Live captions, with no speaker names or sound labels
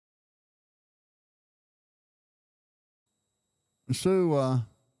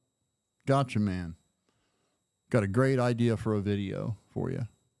Gotcha, man. Got a great idea for a video for you.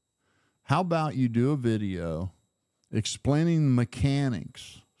 How about you do a video explaining the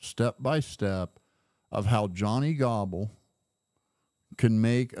mechanics, step by step, of how Johnny Gobble can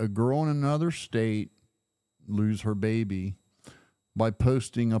make a girl in another state lose her baby by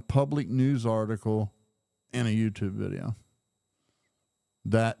posting a public news article and a YouTube video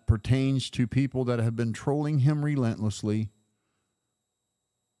that pertains to people that have been trolling him relentlessly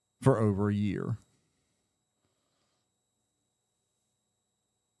for over a year.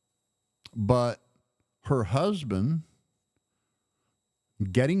 But her husband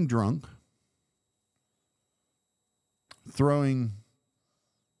getting drunk, throwing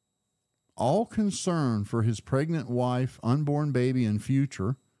all concern for his pregnant wife, unborn baby, and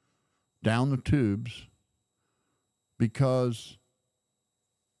future down the tubes because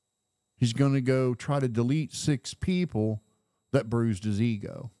he's going to go try to delete 6 people that bruised his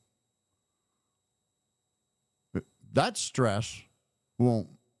ego. That stress won't,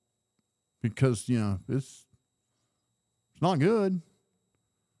 because, you know, it's not good.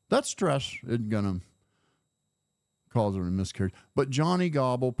 That stress isn't going to cause her a miscarriage. But Johnny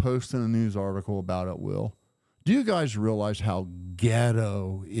Gobble posted a news article about it, Will. Do you guys realize how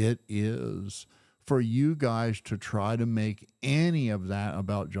ghetto it is for you guys to try to make any of that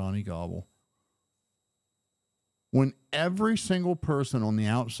about Johnny Gobble? When every single person on the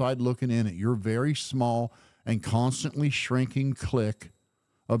outside looking in at your very small and constantly shrinking clique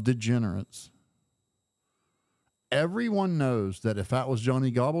of degenerates, everyone knows that if that was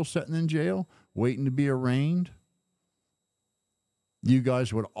Johnny Gobble sitting in jail, waiting to be arraigned, you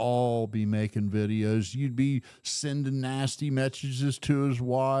guys would all be making videos. You'd be sending nasty messages to his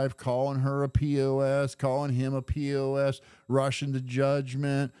wife, calling her a POS, calling him a POS, rushing to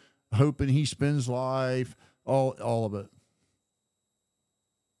judgment, hoping he spends life, all of it.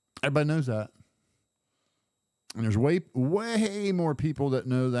 Everybody knows that. And there's way more people that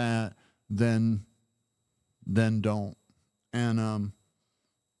know that than don't. And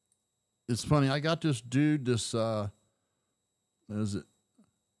it's funny. I got this dude, is it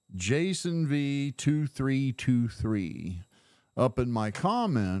Jason V2323 up in my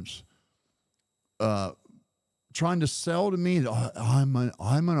comments, trying to sell to me that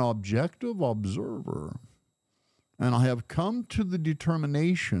I'm an objective observer, and I have come to the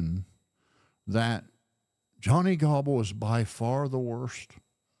determination that Johnny Gobble is by far the worst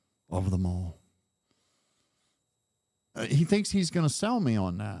of them all. He thinks he's going to sell me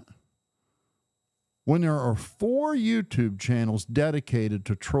on that, when there are 4 YouTube channels dedicated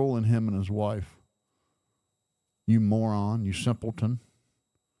to trolling him and his wife. You moron, you simpleton.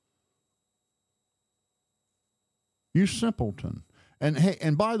 You simpleton. And hey,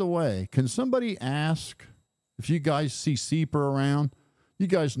 and by the way, can somebody ask if you guys see Seeper around? You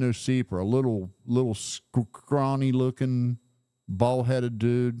guys know Seeper, a little scrawny looking, bald-headed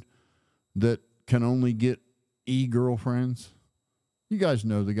dude that can only get e-girlfriends. You guys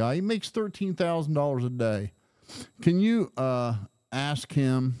know the guy. He makes $13,000 a day. Can you ask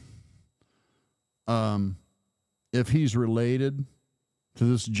him if he's related to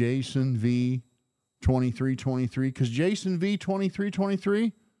this Jason V2323? Because Jason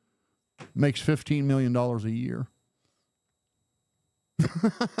V2323 makes $15 million a year.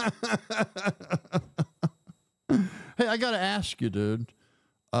 Hey, I got to ask you, dude.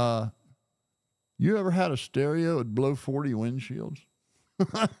 You ever had a stereo at below 40 windshields?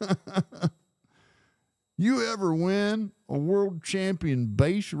 You ever win a world champion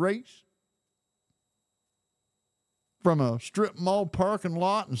bass race from a strip mall parking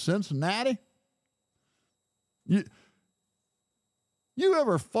lot in Cincinnati? You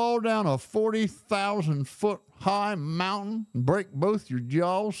ever fall down a 40,000 foot high mountain and break both your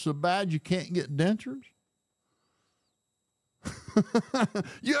jaws so bad you can't get dentures?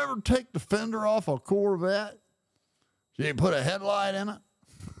 You ever take the fender off a Corvette so you put a headlight in it?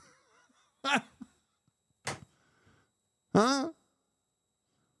 Huh?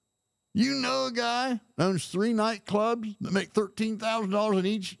 You know a guy that owns 3 nightclubs that make $13,000 in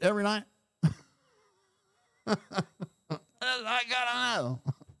each every night? I gotta know.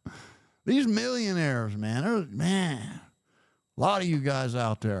 These millionaires, man, a lot of you guys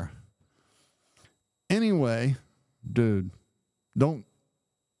out there. Anyway, dude, don't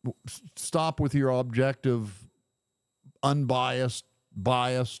stop with your objective, unbiased,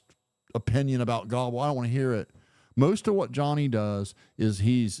 biased opinion about Gobble. I don't want to hear it. Most of what Johnny does is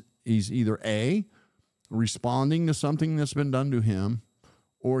he's either A, responding to something that's been done to him,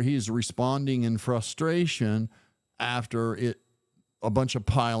 or he's responding in frustration after a bunch of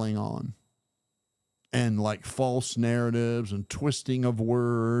piling on. and like false narratives and twisting of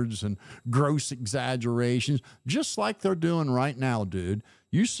words and gross exaggerations, just like they're doing right now, dude.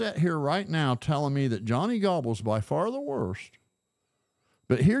 You sit here right now telling me that Johnny Gobble's by far the worst.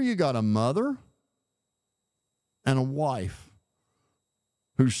 But here you got a mother and a wife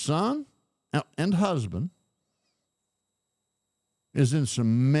whose son and husband is in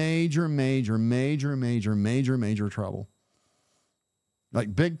some major trouble.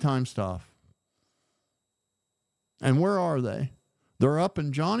 Like big time stuff. And where are they? They're up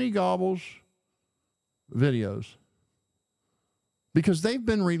in Johnny Gobble's videos because they've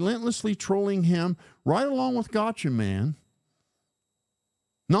been relentlessly trolling him right along with Gotcha Man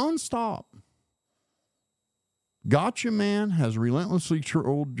nonstop. Gotcha Man has relentlessly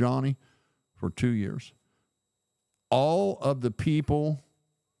trolled Johnny for 2 years. All of the people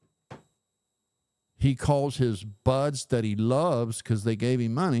he calls his buds that he loves because they gave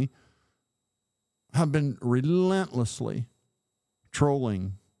him money have been relentlessly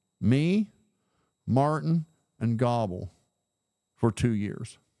trolling me, Martin, and Gobble for 2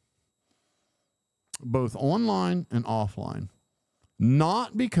 years, both online and offline.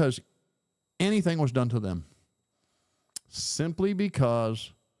 Not because anything was done to them, simply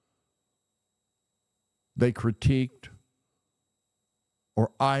because they critiqued,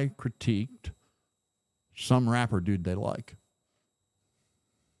 or I critiqued, some rapper dude they like.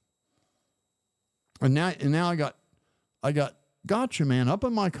 And now I got Gotcha Man up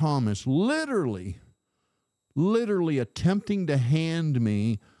in my comments, literally attempting to hand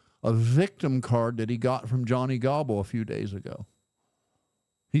me a victim card that he got from Johnny Gobble a few days ago.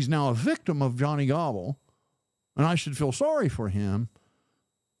 He's now a victim of Johnny Gobble, and I should feel sorry for him.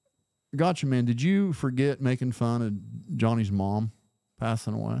 Gotcha Man, did you forget making fun of Johnny's mom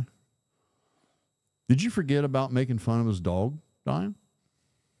passing away? Did you forget about making fun of his dog dying?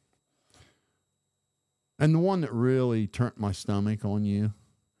 And the one that really turned my stomach on you,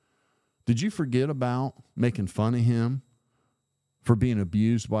 did you forget about making fun of him for being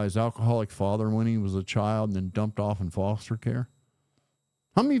abused by his alcoholic father when he was a child and then dumped off in foster care?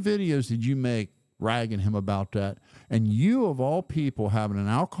 How many videos did you make ragging him about that? And you, of all people, having an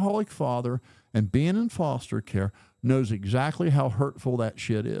alcoholic father and being in foster care, knows exactly how hurtful that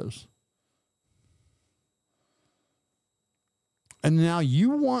shit is. And now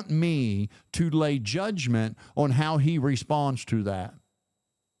you want me to lay judgment on how he responds to that.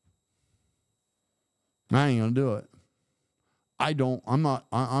 I ain't going to do it. I'm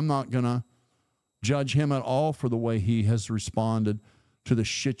not going to judge him at all for the way he has responded to the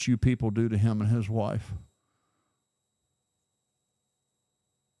shit you people do to him and his wife.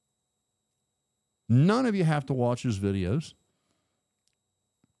 None of you have to watch his videos.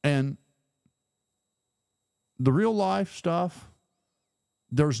 And the real life stuff,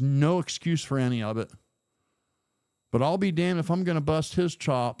 there's no excuse for any of it. But I'll be damned if I'm going to bust his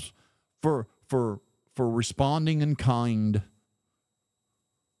chops for responding in kind.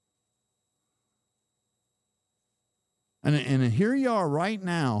 And here you are right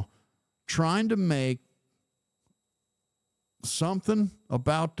now trying to make something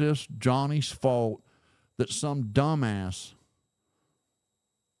about this Johnny's fault that some dumbass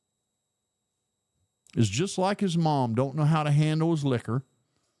is just like his mom, don't know how to handle his liquor,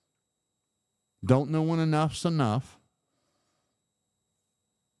 don't know when enough's enough.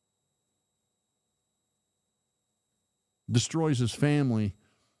 Destroys his family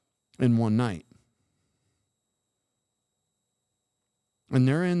in one night. And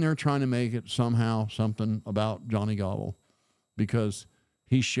they're in there trying to make it somehow something about Johnny Gobble because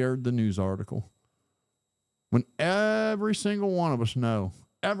he shared the news article. When every single one of us know,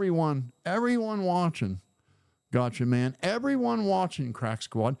 everyone watching Gotcha Man, everyone watching Crack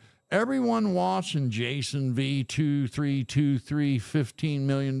Squad, everyone watching Jason V2323 $15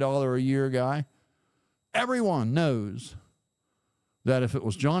 million a year guy, everyone knows that if it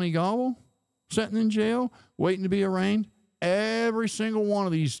was Johnny Gobble sitting in jail waiting to be arraigned, every single one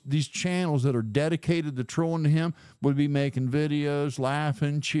of these channels that are dedicated to trolling to him would be making videos,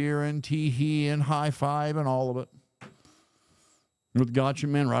 laughing, cheering, tee-hee, and high-five, and all of it. With Gotcha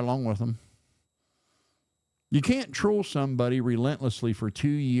Man right along with them. You can't troll somebody relentlessly for 2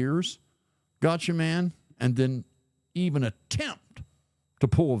 years, Gotcha Man, and then even attempt to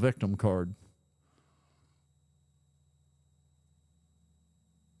pull a victim card.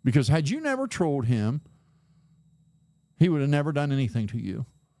 Because had you never trolled him, he would have never done anything to you.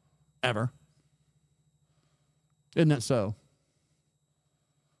 Ever. Isn't that so?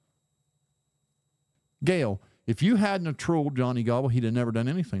 Gail, if you hadn't have trolled Johnny Gobble, he'd have never done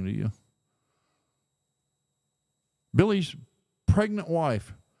anything to you. Billy's pregnant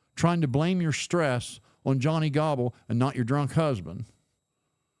wife trying to blame your stress on Johnny Gobble and not your drunk husband.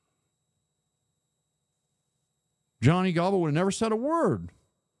 Johnny Gobble would have never said a word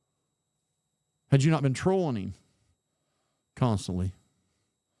had you not been trolling him constantly.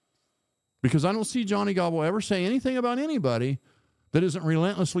 Because I don't see Johnny Gobble ever say anything about anybody that isn't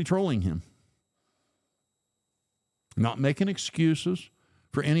relentlessly trolling him. Not making excuses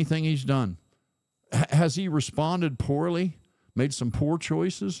for anything he's done. Has he responded poorly? Made some poor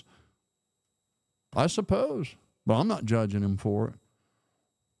choices? I suppose. But I'm not judging him for it.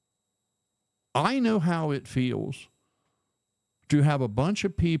 I know how it feels to have a bunch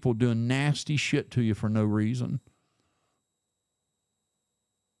of people doing nasty shit to you for no reason.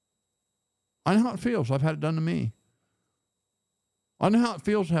 I know how it feels. I've had it done to me. I know how it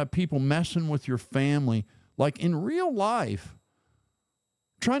feels to have people messing with your family, like in real life,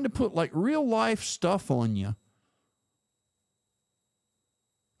 trying to put like real life stuff on you,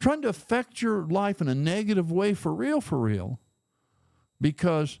 trying to affect your life in a negative way for real,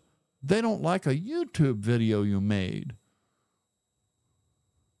 because they don't like a YouTube video you made.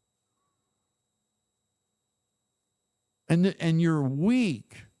 And your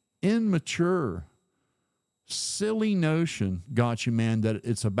weak, immature, silly notion got you, man, that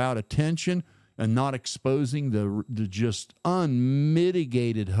it's about attention and not exposing the just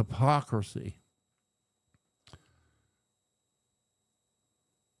unmitigated hypocrisy.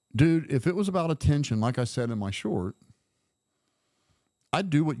 Dude, if it was about attention, like I said in my short, I'd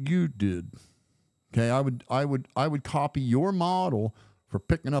do what you did. Okay, I would copy your model for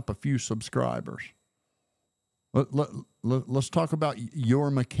picking up a few subscribers. Let's talk about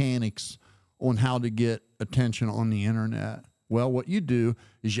your mechanics on how to get attention on the internet. Well, what you do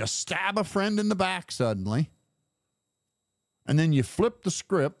is you stab a friend in the back suddenly, and then you flip the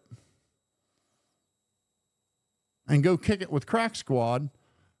script and go kick it with Crack Squad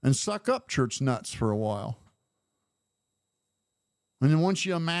and suck up church nuts for a while. And then once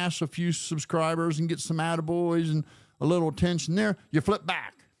you amass a few subscribers and get some attaboys and a little attention there, you flip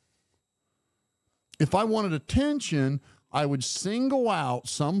back. If I wanted attention, I would single out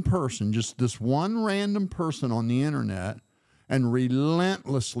some person, just this one random person on the internet, and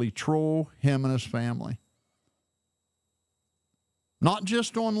relentlessly troll him and his family. Not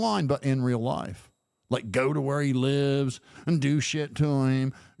just online, but in real life. Like go to where he lives and do shit to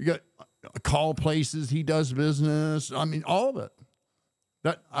him. You got call places he does business. I mean, all of it.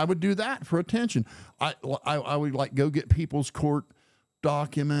 That I would do that for attention. I would like go get people's court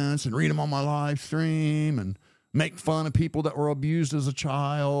documents and read them on my live stream and make fun of people that were abused as a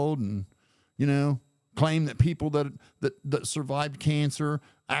child and, you know, claim that people that survived cancer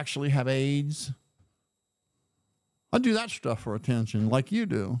actually have AIDS. I do that stuff for attention like you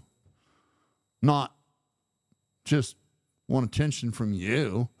do. Not just want attention from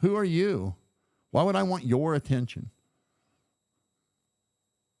you. Who are you? Why would I want your attention?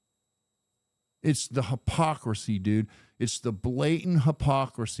 It's the hypocrisy, dude. It's the blatant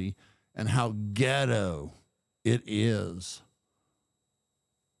hypocrisy and how ghetto it is.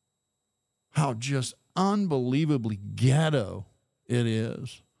 How just unbelievably ghetto it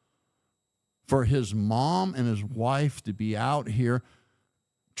is for his mom and his wife to be out here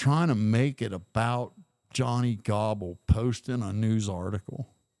trying to make it about Johnny Gobble posting a news article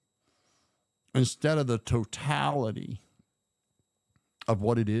instead of the totality of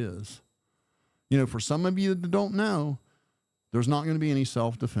what it is. You know, for some of you that don't know, there's not going to be any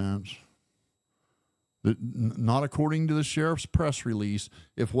self-defense. Not according to the sheriff's press release.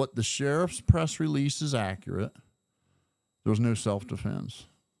 If what the sheriff's press release is accurate, there's no self-defense.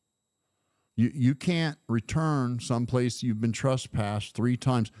 You can't return someplace you've been trespassed 3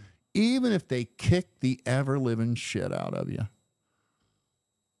 times, even if they kick the ever-living shit out of you.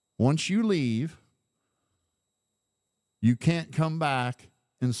 Once you leave, you can't come back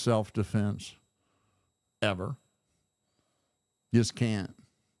in self-defense. Ever. Just can't.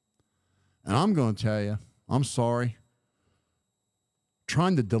 And I'm going to tell you, I'm sorry.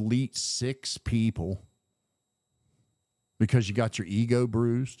 Trying to delete 6 people because you got your ego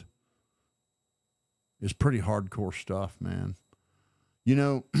bruised is pretty hardcore stuff, man. You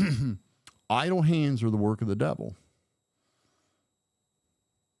know, idle hands are the work of the devil.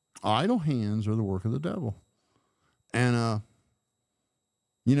 Idle hands are the work of the devil. And,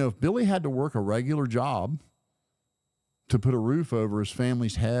 you know, if Billy had to work a regular job to put a roof over his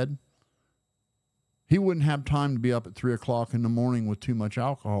family's head, he wouldn't have time to be up at 3 o'clock in the morning with too much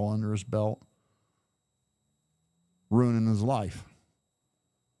alcohol under his belt, ruining his life.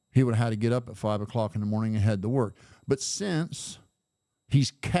 He would have had to get up at 5 o'clock in the morning and head to work. But since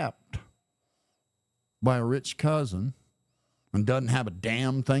he's kept by a rich cousin and doesn't have a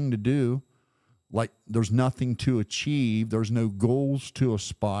damn thing to do. Like there's nothing to achieve. There's no goals to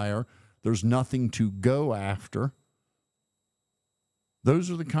aspire. There's nothing to go after.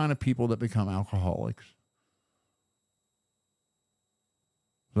 Those are the kind of people that become alcoholics.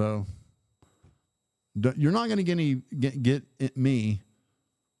 So you're not going to get at me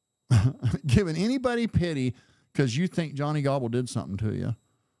giving anybody pity because you think Johnny Gobble did something to you.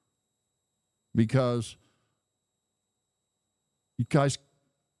 Because you guys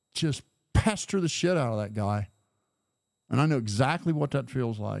just pester the shit out of that guy. And I know exactly what that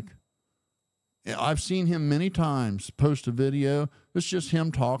feels like. I've seen him many times post a video. It's just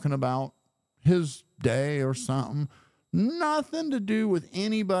him talking about his day or something. Nothing to do with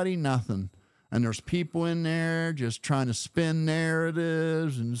anybody, nothing. And there's people in there just trying to spin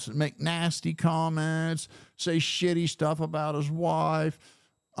narratives and make nasty comments, say shitty stuff about his wife.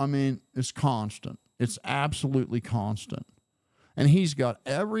 I mean, it's constant. It's absolutely constant. And he's got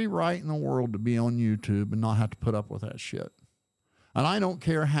every right in the world to be on YouTube and not have to put up with that shit. And I don't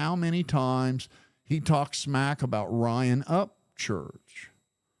care how many times he talks smack about Ryan Upchurch.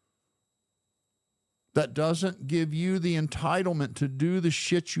 That doesn't give you the entitlement to do the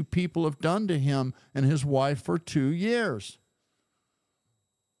shit you people have done to him and his wife for 2 years.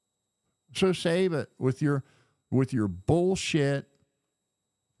 So save it with your bullshit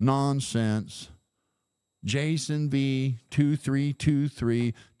nonsense. Jason V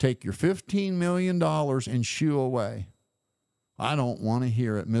 2323, take your $15 million and shoo away. I don't want to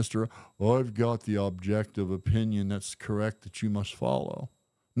hear it, Mr. I've got the objective opinion that's correct that you must follow.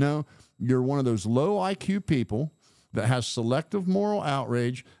 No, you're one of those low IQ people that has selective moral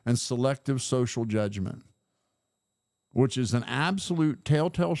outrage and selective social judgment, which is an absolute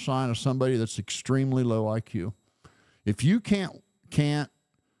telltale sign of somebody that's extremely low IQ. If you can't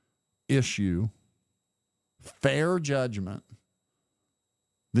issue fair judgment,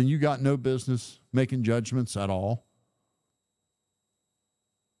 then you got no business making judgments at all.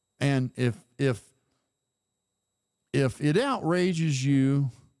 And if it outrages you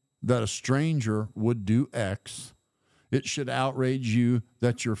that a stranger would do X, it should outrage you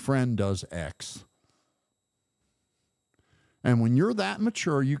that your friend does X. And when you're that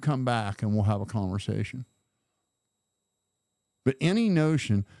mature, you come back and we'll have a conversation. But any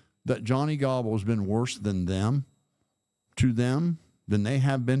notion that Johnny Gobble has been worse than them, to them, than they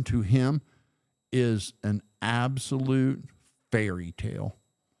have been to him, is an absolute fairy tale.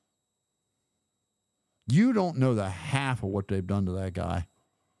 You don't know the half of what they've done to that guy.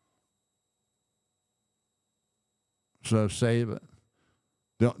 So save it.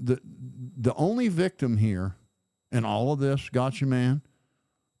 The only victim here in all of this, gotcha man,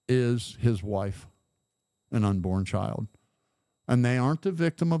 is his wife, an unborn child. And they aren't the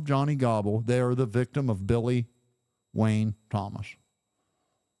victim of Johnny Gobble. They are the victim of Billy Wayne Thomas.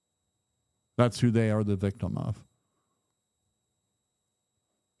 That's who they are the victim of.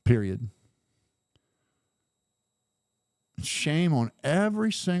 Period. Shame on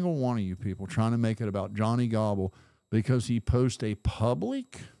every single one of you people trying to make it about Johnny Gobble because he posts a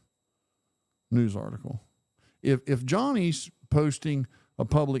public news article. If Johnny's posting a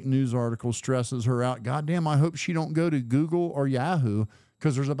public news article stresses her out, goddamn, I hope she don't go to Google or Yahoo,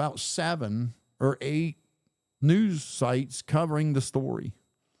 because there's about 7 or 8 news sites covering the story.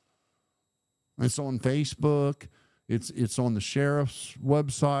 It's on Facebook. It's on the sheriff's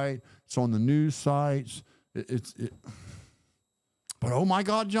website. It's on the news sites. But oh my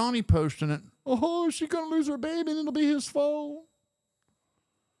God, Johnny posting it. Oh, she's going to lose her baby and it'll be his fault.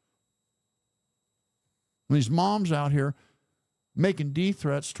 And these moms out here making death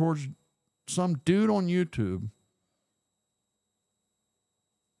threats towards some dude on YouTube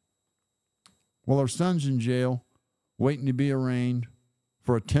while their son's in jail waiting to be arraigned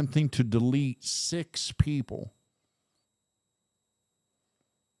for attempting to delete 6 people.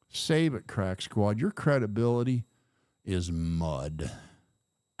 Save it, Crack Squad. Your credibility is mud.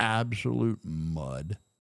 Absolute mud.